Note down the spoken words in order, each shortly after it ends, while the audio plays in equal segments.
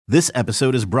This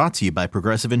episode is brought to you by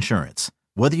Progressive Insurance.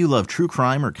 Whether you love true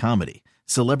crime or comedy,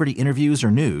 celebrity interviews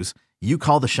or news, you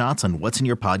call the shots on what's in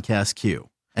your podcast queue.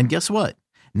 And guess what?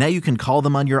 Now you can call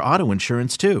them on your auto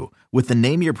insurance too with the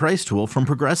Name Your Price tool from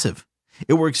Progressive.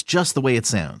 It works just the way it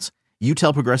sounds. You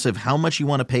tell Progressive how much you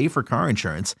want to pay for car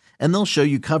insurance, and they'll show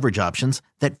you coverage options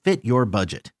that fit your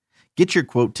budget. Get your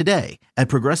quote today at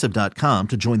Progressive.com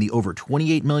to join the over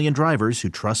 28 million drivers who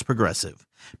trust Progressive.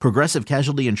 Progressive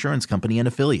Casualty Insurance Company and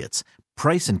Affiliates.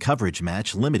 Price and coverage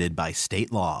match limited by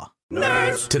state law.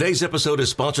 Nerds! Today's episode is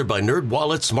sponsored by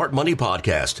NerdWallet's Smart Money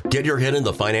Podcast. Get your head in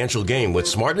the financial game with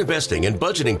smart investing and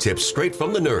budgeting tips straight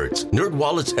from the nerds.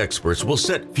 NerdWallet's experts will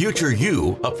set future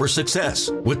you up for success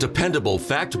with dependable,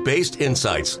 fact-based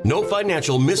insights. No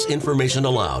financial misinformation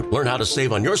allowed. Learn how to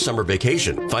save on your summer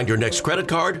vacation, find your next credit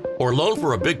card, or loan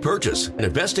for a big purchase, and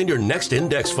invest in your next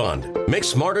index fund. Make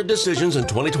smarter decisions in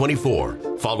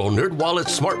 2024. Follow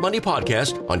NerdWallet's Smart Money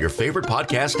Podcast on your favorite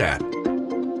podcast app.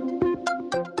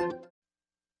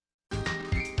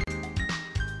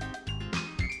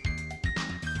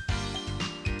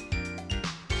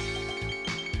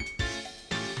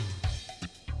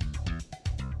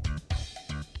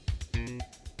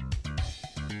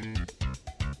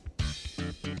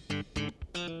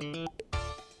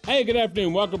 Hey, good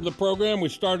afternoon. Welcome to the program. We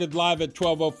started live at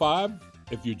 12:05.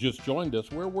 If you just joined us,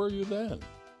 where were you then?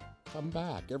 Come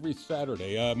back every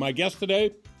Saturday. My guest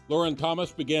today, Lauren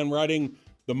Thomas, began writing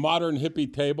The Modern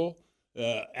Hippie Table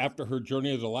after her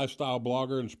journey as a lifestyle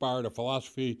blogger inspired a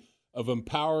philosophy of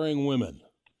empowering women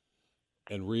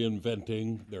and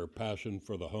reinventing their passion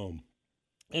for the home.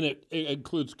 And it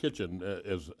includes kitchen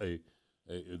as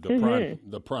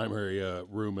the primary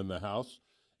room in the house.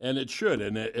 And it should.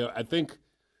 And I think,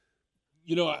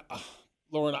 you know,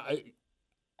 Lauren,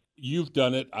 you've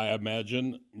done it, I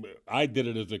imagine. I did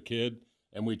it as a kid,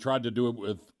 and we tried to do it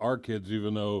with our kids,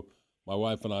 even though my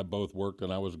wife and I both worked,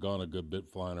 and I was gone a good bit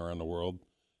flying around the world.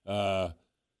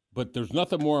 But there's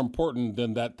nothing more important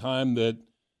than that time that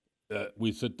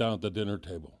we sit down at the dinner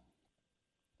table.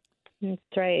 That's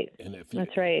right. And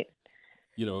That's right.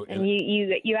 You know, and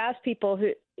you ask people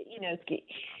who, you know,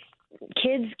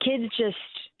 kids just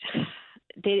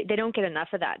they don't get enough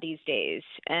of that these days,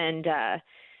 and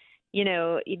you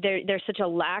know, there's such a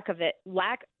lack of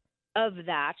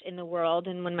that in the world.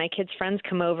 And when my kids' friends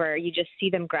come over, you just see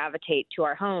them gravitate to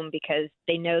our home because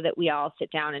they know that we all sit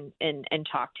down and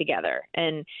talk together.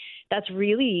 And that's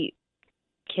really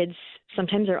kids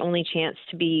sometimes their only chance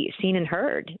to be seen and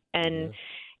heard. And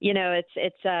you know,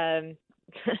 it's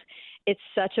it's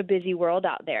such a busy world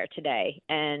out there today.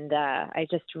 And I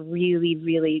just really,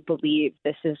 really believe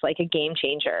this is like a game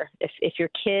changer. If your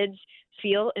kids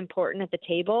feel important at the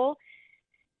table,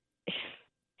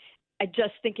 I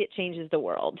just think it changes the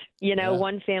world, you know,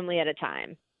 one family at a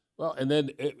time. Well, and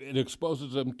then it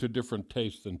exposes them to different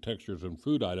tastes and textures and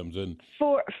food items. And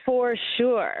For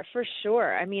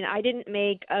sure. I mean, I didn't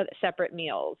make separate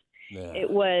meals. Yeah. It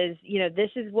was, you know,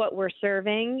 this is what we're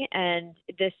serving, and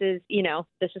this is, you know,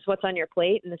 this is what's on your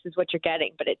plate, and this is what you're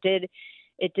getting. But it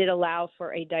did allow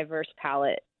for a diverse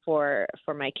palate for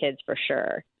my kids, for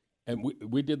sure. And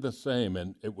we did the same,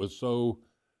 and it was so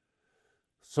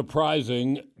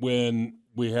surprising when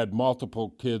we had multiple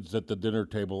kids at the dinner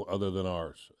table other than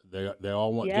ours. They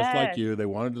all want, just like you, they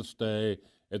wanted to stay.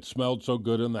 It smelled so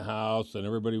good in the house, and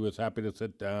everybody was happy to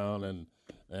sit down.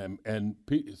 And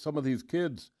some of these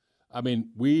kids, I mean,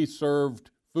 we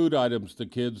served food items to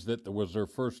kids that was their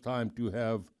first time to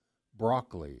have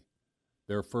broccoli,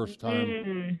 their first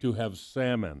time to have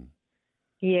salmon.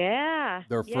 Yeah.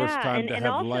 Their first time to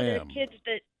have lamb. Kids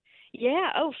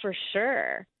for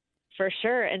sure. For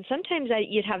sure. And sometimes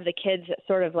you'd have the kids that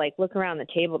sort of like look around the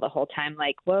table the whole time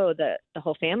like, whoa, the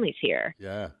whole family's here.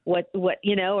 Yeah. What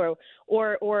you know,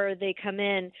 or they come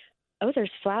in, oh,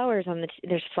 there's flowers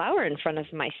there's flower in front of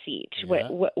my seat. Yeah.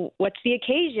 What's the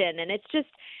occasion? And it's just,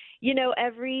 you know,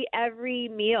 every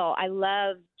meal, I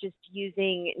love just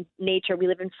using nature. We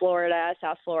live in Florida,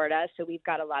 South Florida, so we've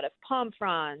got a lot of palm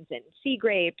fronds and sea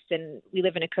grapes, and we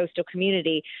live in a coastal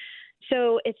community.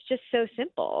 So it's just so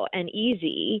simple and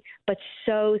easy, but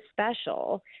so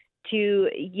special to,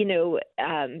 you know,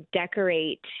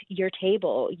 decorate your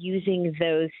table using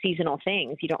those seasonal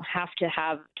things. You don't have to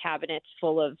have cabinets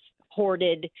full of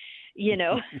hoarded, you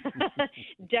know,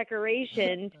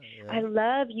 decorations. Yeah. I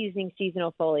love using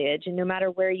seasonal foliage, and no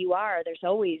matter where you are, there's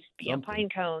always pine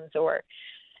cones or,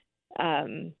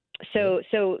 so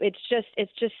it's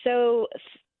just so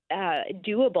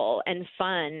doable and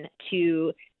fun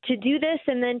to do this,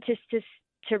 and then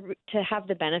to have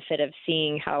the benefit of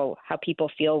seeing how people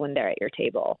feel when they're at your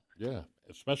table. Yeah,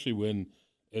 especially when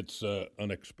it's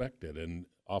unexpected, and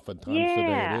oftentimes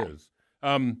today it is.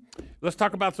 Let's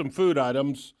talk about some food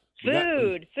items.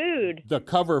 Food. The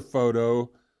cover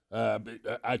photo.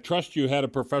 I trust you had a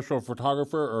professional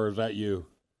photographer, or is that you?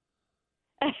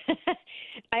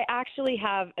 I actually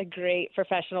have a great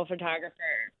professional photographer,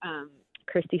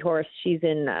 Christy Horst. She's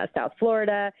in South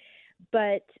Florida.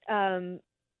 But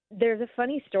there's a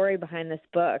funny story behind this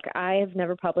book. I have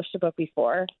never published a book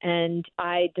before, and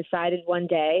I decided one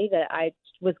day that I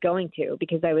was going to,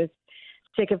 because I was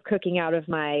sick of cooking out of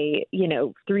my,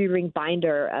 3-ring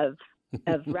binder of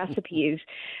recipes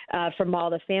from all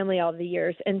the family all the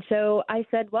years. And so I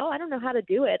said, well, I don't know how to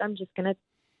do it. I'm just going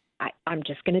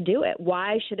to do it.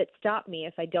 Why should it stop me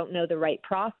if I don't know the right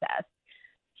process?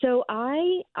 So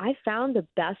I found the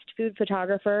best food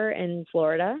photographer in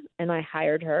Florida, and I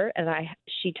hired her, and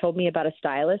she told me about a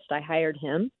stylist. I hired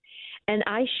him, and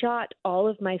I shot all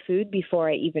of my food before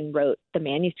I even wrote the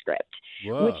manuscript,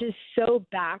 Whoa. Which is so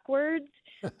backwards,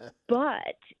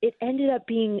 but it ended up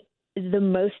being the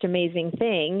most amazing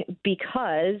thing,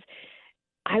 because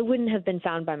I wouldn't have been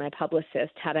found by my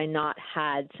publicist had I not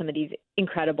had some of these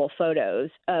incredible photos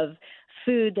of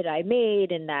food that I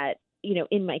made, and that,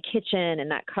 in my kitchen, and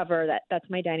that cover, that's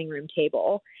my dining room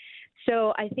table.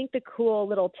 So I think the cool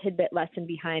little tidbit lesson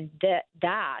behind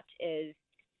that is,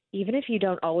 even if you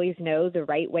don't always know the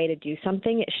right way to do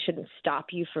something, it shouldn't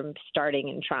stop you from starting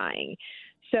and trying.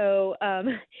 So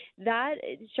that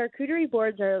charcuterie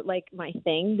boards are like my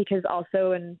thing, because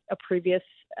also in a previous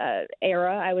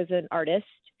era, I was an artist.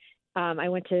 I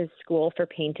went to school for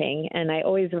painting, and I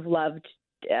always have loved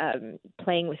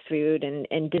playing with food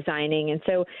and designing. And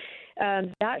so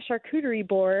that charcuterie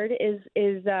board is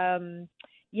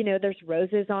there's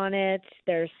roses on it.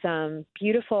 There's some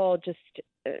beautiful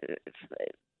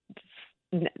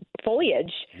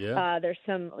foliage. Yeah. There's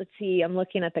some, let's see, I'm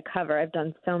looking at the cover. I've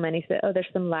done so many. So, there's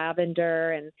some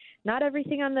lavender, and not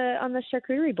everything on the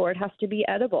charcuterie board has to be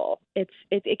edible. It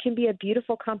can be a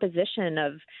beautiful composition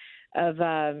of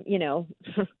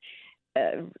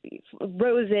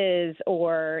roses,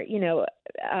 or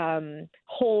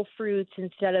whole fruits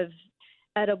instead of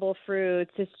edible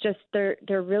fruits. It's just there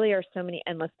really are so many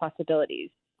endless possibilities.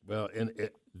 Well, and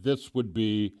this would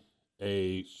be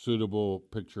a suitable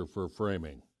picture for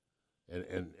framing,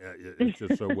 and it's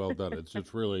just so well done. It's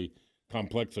just really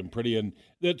complex and pretty, and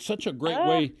it's such a great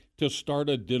way to start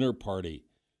a dinner party.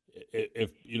 If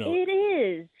it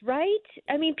is, right?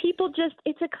 I mean,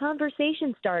 it's a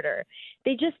conversation starter.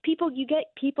 You get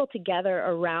people together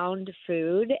around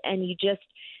food, and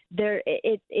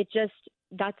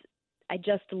I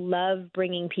just love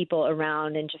bringing people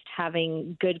around and just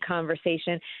having good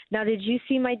conversation. Now, did you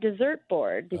see my dessert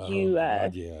board? Did you?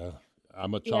 God, yeah,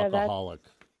 I'm a chocoholic.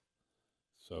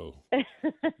 So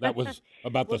that was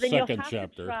about the second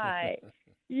chapter.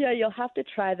 You'll have to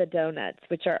try the donuts,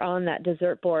 which are on that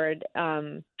dessert board.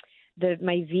 My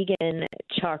vegan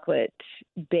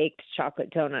baked chocolate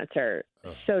donuts are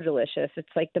so delicious.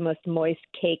 It's like the most moist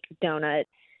cake donut.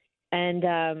 And,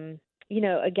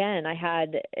 again, I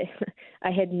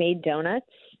had made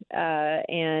donuts,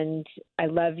 and I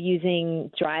love using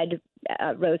dried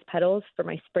rose petals for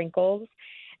my sprinkles.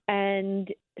 And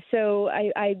so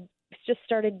I just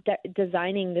started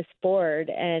designing this board,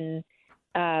 and,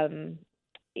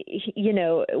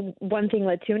 one thing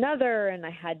led to another, and I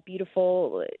had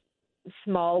beautiful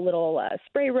small little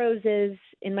spray roses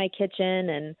in my kitchen.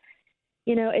 And,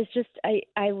 it's just,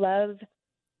 I love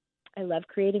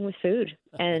creating with food,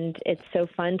 and it's so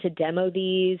fun to demo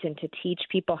these and to teach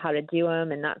people how to do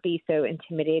them and not be so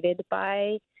intimidated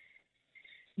by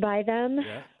them.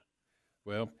 Yeah.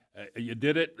 Well, you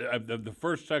did it. The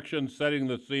first section, setting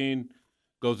the scene,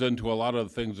 goes into a lot of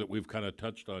the things that we've kind of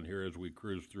touched on here as we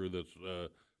cruise through this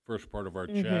first part of our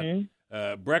chat.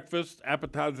 Breakfast,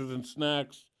 appetizers and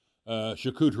snacks,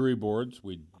 charcuterie boards.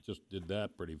 We just did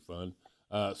that. Pretty fun.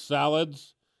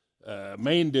 Salads,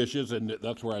 main dishes, and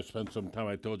that's where I spent some time.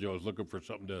 I told you I was looking for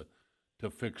something to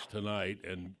fix tonight,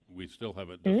 and we still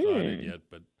haven't decided yet,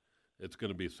 but it's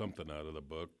going to be something out of the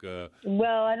book.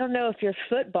 Well, I don't know if you're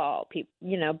football people,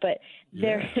 but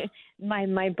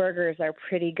my burgers are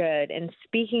pretty good. And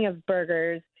speaking of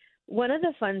burgers, one of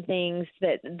the fun things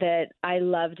that I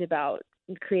loved about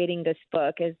creating this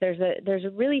book is there's a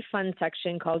really fun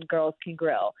section called Girls Can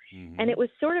Grill, and it was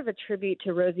sort of a tribute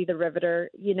to Rosie the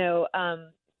Riveter.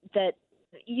 That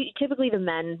typically the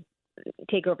men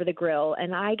take over the grill,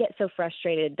 and I get so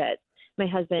frustrated that my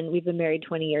husband, we've been married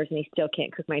 20 years, and he still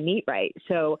can't cook my meat right.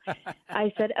 So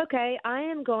I said, okay,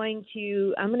 I'm going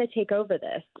to take over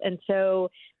this. And so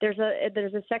there's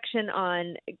a section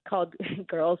called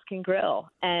Girls Can Grill,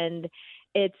 and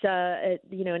it's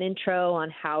an intro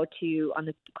on on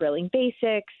the grilling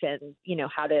basics and,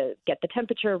 how to get the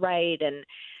temperature right. And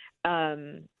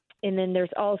then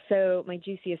there's also my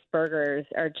juiciest burgers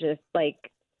are just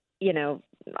like,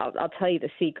 I'll tell you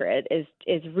the secret is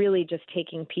really just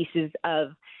taking pieces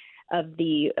of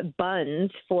the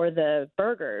buns for the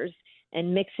burgers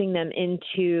and mixing them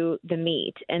into the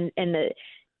meat, and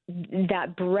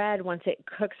that bread, once it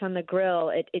cooks on the grill,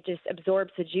 it just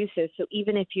absorbs the juices. So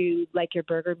even if you like your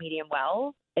burger medium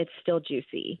well, it's still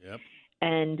juicy. Yep.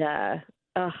 And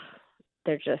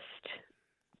they're just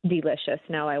delicious.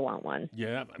 Now I want one.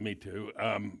 Yeah, me too.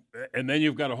 And then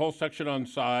you've got a whole section on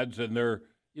sides, and there's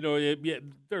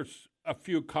a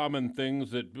few common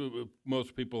things that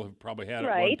most people have probably had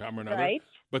at one time or another. Right.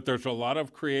 But there's a lot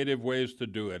of creative ways to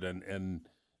do it, and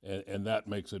that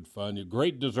makes it fun. A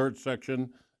great dessert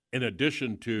section, in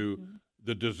addition to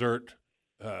the dessert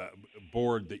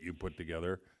board that you put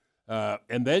together.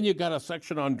 And then you got a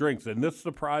section on drinks, and this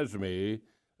surprised me.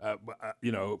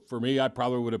 For me, I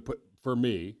probably would have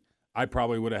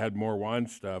had more wine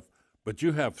stuff, but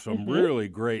you have some really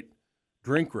great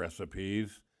drink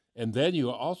recipes. And then you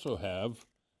also have,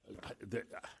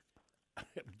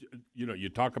 you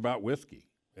talk about whiskey.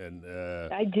 And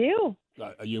I do.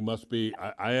 You must be,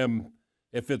 I am,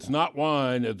 if it's not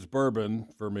wine, it's bourbon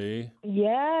for me.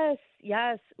 Yes.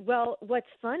 Well, what's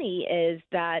funny is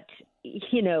that,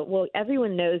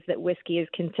 everyone knows that whiskey is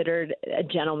considered a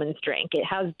gentleman's drink. It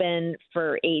has been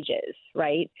for ages,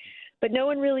 right? But no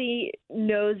one really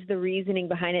knows the reasoning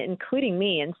behind it, including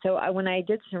me. And so when I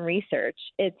did some research,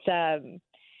 it's,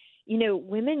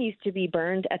 women used to be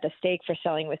burned at the stake for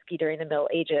selling whiskey during the Middle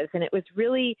Ages. And it was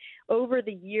really over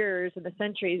the years and the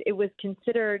centuries, it was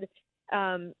considered,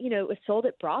 it was sold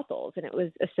at brothels and it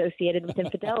was associated with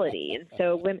infidelity. And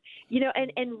so when,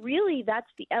 and really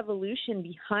that's the evolution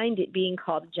behind it being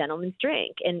called a gentleman's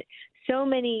drink. And so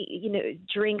many,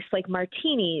 drinks like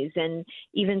martinis and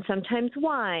even sometimes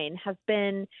wine have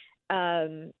been,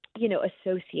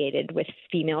 associated with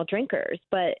female drinkers.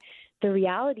 But the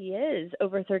reality is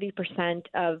over 30%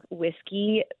 of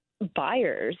whiskey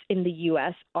buyers in the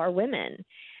U.S. are women.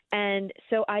 And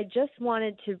so I just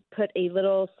wanted to put a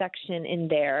little section in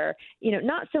there,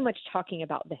 not so much talking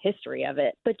about the history of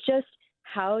it, but just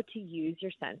how to use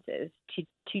your senses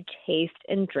to taste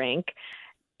and drink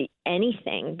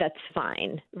anything that's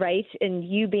fine, right? And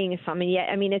you being a sommelier,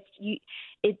 I mean,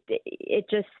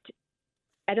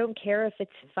 I don't care if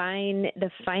it's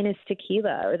the finest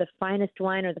tequila or the finest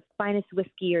wine or the finest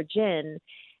whiskey or gin.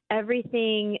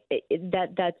 Everything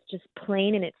that's just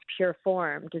plain in its pure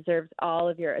form deserves all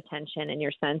of your attention and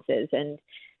your senses. And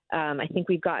I think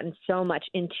we've gotten so much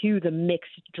into the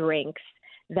mixed drinks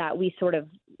that we sort of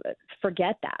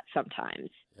forget that sometimes.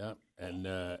 Yeah, and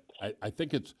I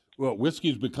think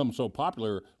whiskey's become so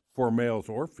popular for males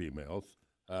or females.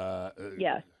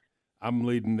 Yes. I'm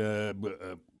leading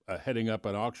heading up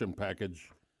an auction package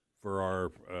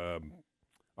for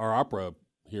our opera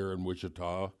here in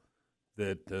Wichita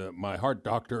that my heart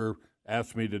doctor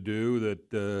asked me to do,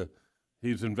 that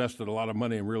he's invested a lot of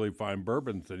money in really fine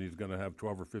bourbons, and he's going to have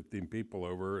 12 or 15 people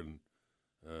over, and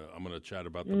I'm going to chat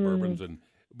about the bourbons.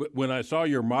 But when I saw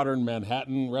your modern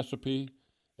Manhattan recipe,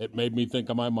 it made me think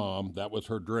of my mom. That was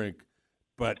her drink.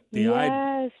 But the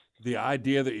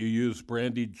idea that you use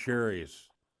brandied cherries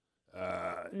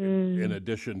in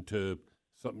addition to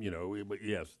something,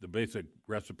 yes, the basic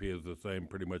recipe is the same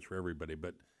pretty much for everybody,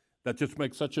 but that just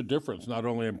makes such a difference, not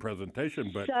only in presentation,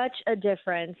 but such a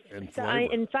difference. In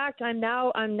fact, I'm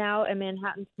now a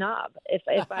Manhattan snob. If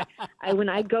when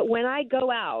I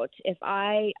go out,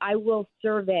 I will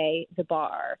survey the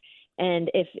bar,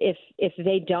 and if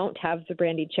they don't have the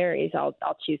brandied cherries, I'll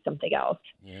choose something else.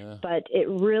 Yeah. But it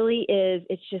really is.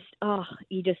 It's just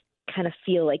you just kind of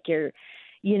feel like you're,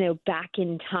 back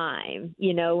in time,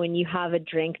 when you have a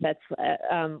drink that's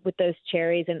with those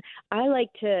cherries. And I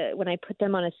like to, when I put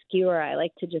them on a skewer, I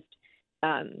like to just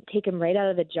take them right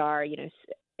out of the jar,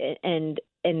 and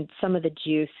some of the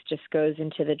juice just goes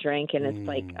into the drink, and it's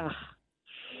like,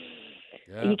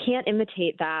 you can't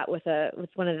imitate that with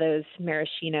one of those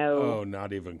maraschino. Oh,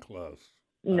 not even close.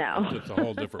 No. It's a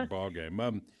whole different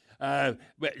ballgame.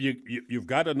 But you've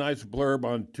got a nice blurb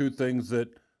on two things that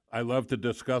I love to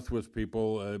discuss with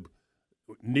people,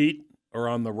 neat or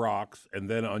on the rocks, and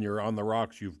then on the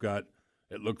rocks you've got,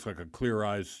 it looks like a Clear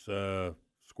Ice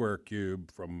square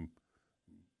cube from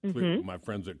my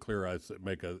friends at Clear Ice that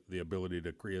make the ability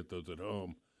to create those at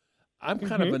home. I'm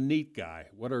kind of a neat guy.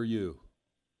 What are you?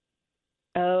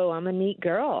 Oh, I'm a neat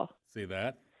girl. See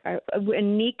that? A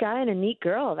neat guy and a neat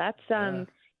girl. That's,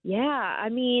 yeah, I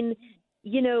mean,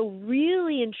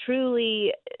 really and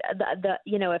truly,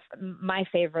 if my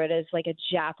favorite is like a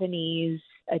Japanese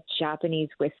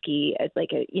whiskey,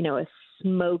 like a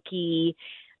smoky,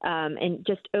 and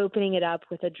just opening it up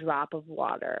with a drop of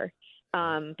water.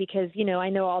 Because, I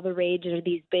know all the rage are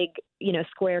these big,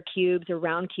 square cubes or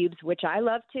round cubes, which I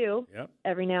love too,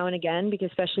 every now and again, because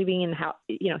especially being in,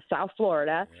 South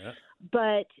Florida,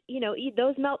 but,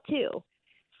 those melt too.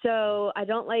 So I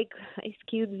don't like ice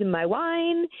cubes in my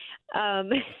wine.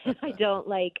 I don't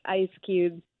like ice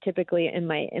cubes typically in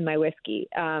my whiskey.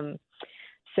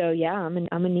 So yeah,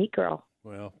 I'm a neat girl.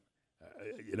 Well,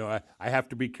 I have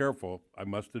to be careful. I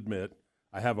must admit,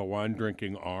 I have a wine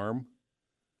drinking arm.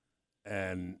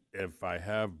 And if I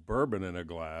have bourbon in a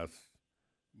glass,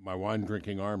 my wine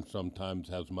drinking arm sometimes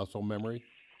has muscle memory.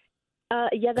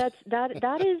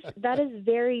 That is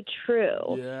very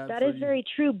true. Yeah, that is very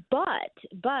true. But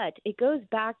it goes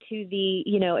back to the,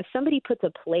 if somebody puts a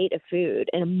plate of food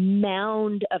and a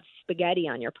mound of spaghetti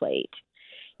on your plate,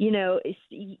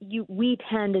 we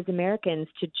tend as Americans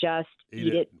to just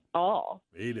eat it all.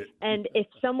 Eat it. And if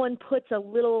someone puts a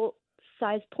little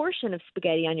size portion of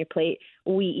spaghetti on your plate,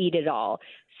 we eat it all.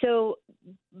 So,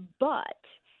 but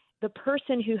the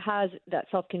person who has that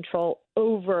self-control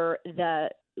over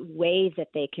the way that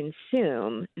they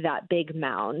consume that big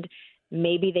mound,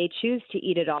 maybe they choose to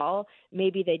eat it all,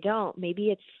 maybe they don't, maybe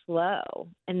it's slow.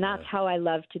 And that's how I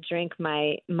love to drink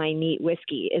my neat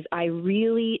whiskey, is I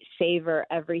really savor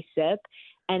every sip.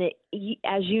 And it,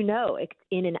 as you know, it's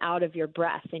in and out of your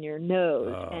breath and your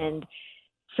nose. And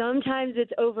sometimes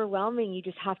it's overwhelming. You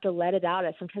just have to let it out.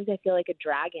 Sometimes I feel like a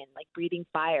dragon, like breathing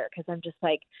fire, because I'm just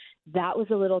like, that was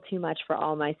a little too much for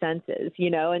all my senses,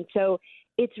 And so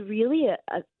it's really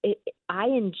I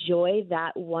enjoy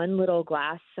that one little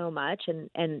glass so much,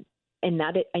 and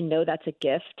that I know that's a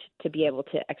gift to be able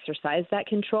to exercise that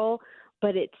control.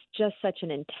 But it's just such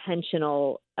an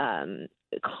intentional,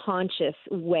 conscious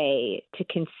way to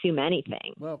consume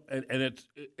anything. Well, and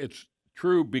it's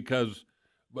true, because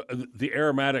the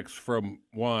aromatics from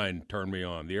wine turn me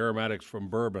on. The aromatics from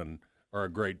bourbon are a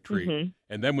great treat. Mm-hmm.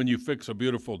 And then when you fix a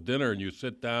beautiful dinner and you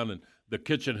sit down and the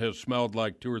kitchen has smelled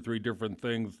like 2 or 3 different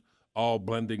things all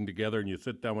blending together, and you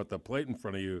sit down with the plate in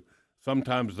front of you,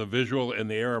 sometimes the visual and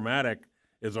the aromatic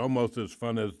is almost as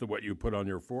fun as what you put on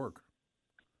your fork.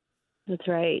 That's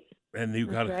right. And you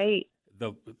got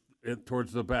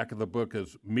towards the back of the book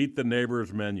is Meet the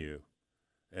Neighbor's Menu.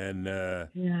 And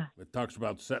it talks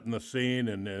about setting the scene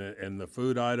and the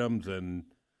food items and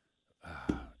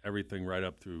everything right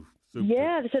up through soup.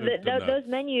 Yeah, so those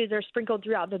menus are sprinkled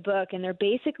throughout the book, and they're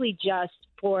basically just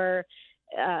for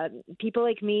people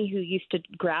like me who used to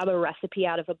grab a recipe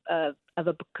out of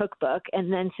a cookbook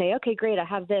and then say, okay, great, I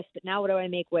have this, but now what do I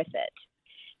make with it?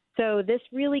 So this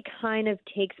really kind of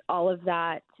takes all of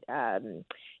that,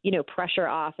 pressure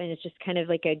off, and it's just kind of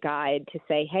like a guide to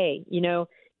say, hey,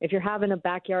 if you're having a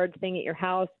backyard thing at your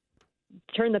house,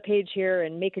 turn the page here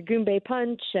and make a Goombay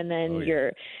punch, and then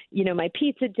my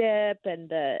pizza dip, and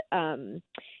the, and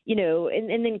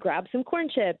then grab some corn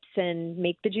chips and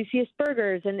make the juiciest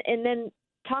burgers, and then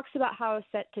talks about how to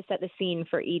set the scene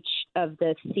for each of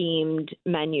the themed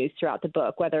menus throughout the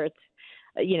book, whether it's,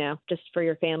 just for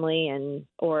your family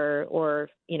or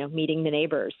meeting the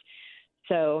neighbors.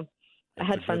 So I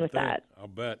had fun with that. I'll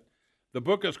bet. The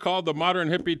book is called The Modern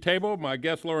Hippie Table. My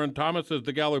guest, Lauren Thomas, is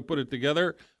the gal who put it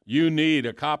together. You need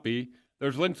a copy.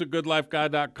 There's links at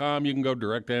goodlifeguy.com. You can go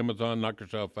direct to Amazon, knock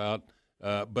yourself out.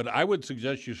 But I would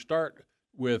suggest you start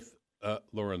with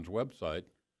Lauren's website,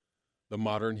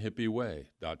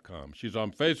 themodernhippieway.com. She's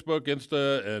on Facebook,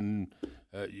 Insta, and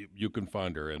you can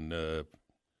find her, and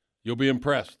you'll be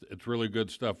impressed. It's really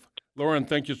good stuff. Lauren,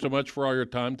 thank you so much for all your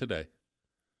time today.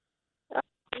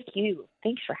 Thank you.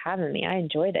 Thanks for having me. I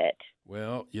enjoyed it.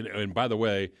 Well, and by the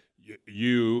way,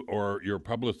 you or your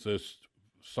publicist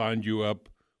signed you up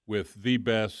with the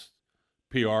best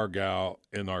PR gal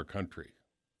in our country.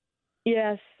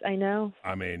 Yes, I know.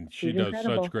 I mean, she does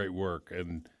such great work,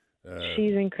 and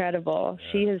she's incredible.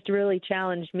 Yeah. She has really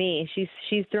challenged me.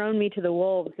 She's thrown me to the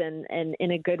wolves, and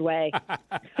in a good way.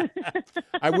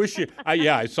 I wish you.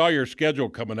 I saw your schedule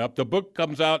coming up. The book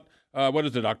comes out. What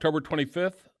is it? October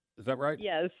 25th. Is that right?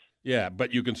 Yes. Yeah,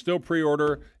 but you can still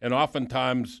pre-order, and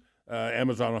oftentimes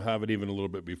Amazon will have it even a little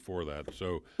bit before that.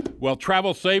 So, well,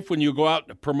 travel safe when you go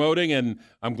out promoting, and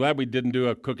I'm glad we didn't do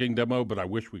a cooking demo, but I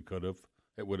wish we could have.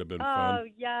 It would have been fun. Oh,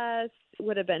 yes. It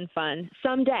would have been fun.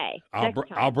 Someday.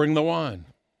 I'll bring the wine.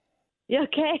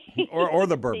 Okay. or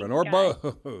the bourbon, or both.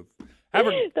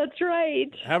 That's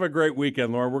right. Have a great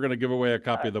weekend, Lauren. We're going to give away a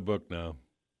copy of the book now.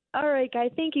 All right,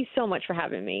 guys. Thank you so much for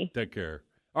having me. Take care.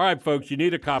 All right, folks, you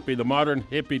need a copy, The Modern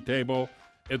Hippie Table.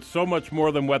 It's so much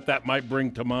more than what that might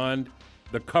bring to mind.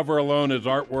 The cover alone is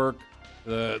artwork.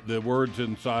 The words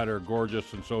inside are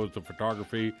gorgeous, and so is the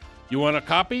photography. You want a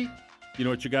copy? You know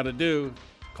what you got to do.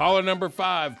 Caller number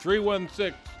 5,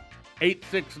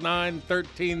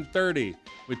 316-869-1330.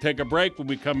 We take a break. When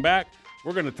we come back,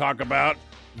 we're going to talk about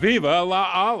Viva La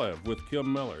Olive with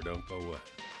Kim Miller. Don't go away.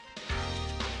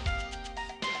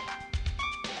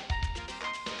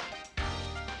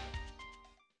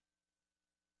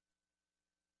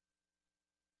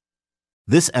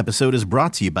 This episode is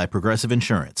brought to you by Progressive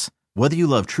Insurance. Whether you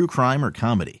love true crime or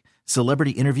comedy,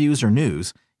 celebrity interviews or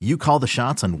news, you call the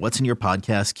shots on what's in your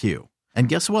podcast queue. And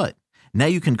guess what? Now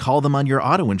you can call them on your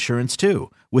auto insurance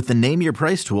too with the Name Your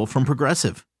Price tool from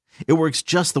Progressive. It works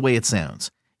just the way it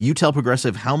sounds. You tell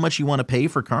Progressive how much you want to pay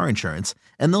for car insurance,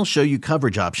 and they'll show you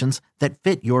coverage options that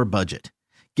fit your budget.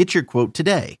 Get your quote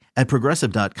today at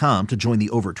Progressive.com to join the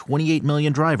over 28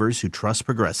 million drivers who trust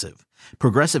Progressive.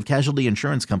 Progressive Casualty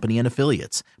Insurance Company and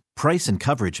Affiliates. Price and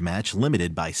coverage match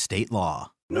limited by state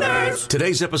law. Nerds!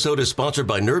 Today's episode is sponsored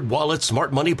by NerdWallet's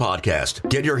Smart Money Podcast.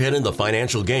 Get your head in the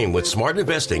financial game with smart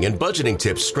investing and budgeting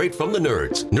tips straight from the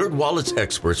nerds. NerdWallet's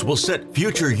experts will set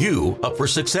future you up for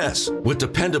success. With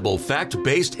dependable,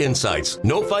 fact-based insights,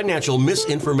 no financial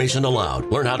misinformation allowed.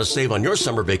 Learn how to save on your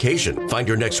summer vacation, find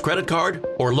your next credit card,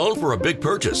 or loan for a big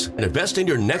purchase, and invest in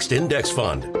your next index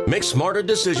fund. Make smarter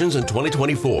decisions in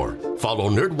 2024. Follow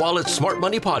NerdWallet's Smart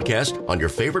Money Podcast on your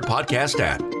favorite podcast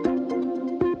app.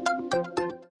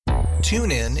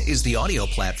 TuneIn is the audio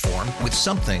platform with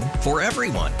something for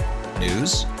everyone.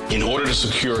 News. In order to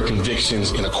secure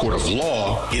convictions in a court of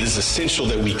law, it is essential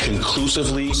that we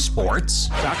conclusively. Sports.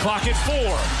 Shot clock at 4.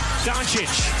 Doncic.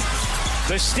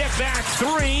 The step back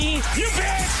 3. You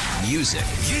bet. Music.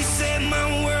 You set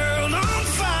my world on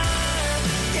fire.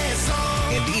 Yes,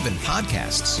 and even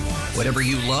podcasts. Whatever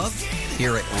you love,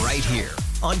 hear it right here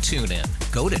on TuneIn.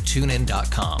 Go to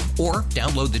TuneIn.com or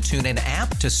download the TuneIn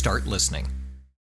app to start listening.